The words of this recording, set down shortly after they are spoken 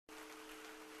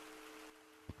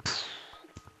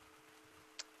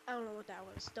I don't know what that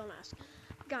was. Don't ask.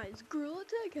 Guys, Gorilla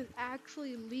Tag has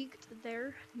actually leaked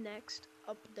their next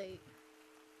update.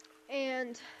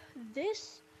 And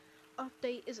this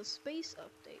update is a space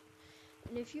update.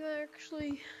 And if you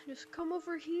actually just come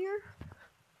over here,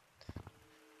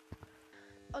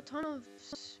 a ton of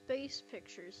space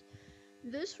pictures.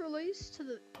 This one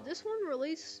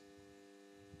relates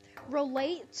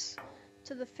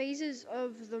to the phases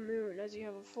of the moon, as you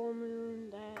have a full moon,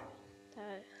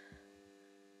 that,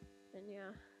 and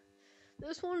yeah.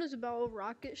 This one is about a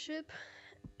rocket ship,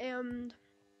 and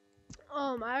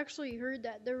I actually heard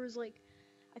that there was like,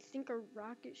 I think a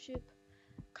rocket ship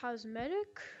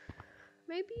cosmetic,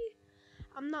 maybe?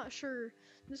 I'm not sure.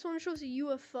 This one shows a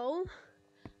UFO,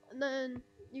 and then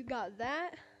you got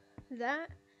that,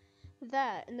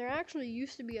 and there actually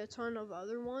used to be a ton of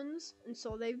other ones, and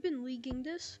so they've been leaking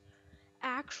this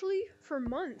actually for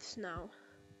months now.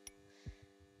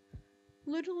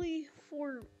 Literally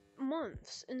for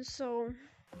months. And so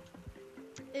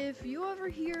if you ever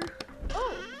hear,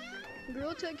 oh,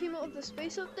 Gorilla Tag came out with a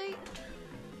space update,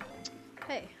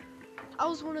 hey, I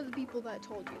was one of the people that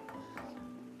told you.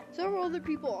 Several other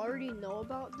people already know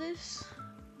about this,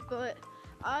 but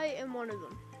I am one of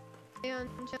them. And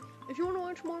if you want to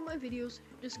watch more of my videos,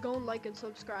 just go and like and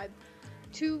subscribe.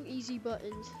 2 easy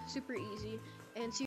buttons, super easy, and see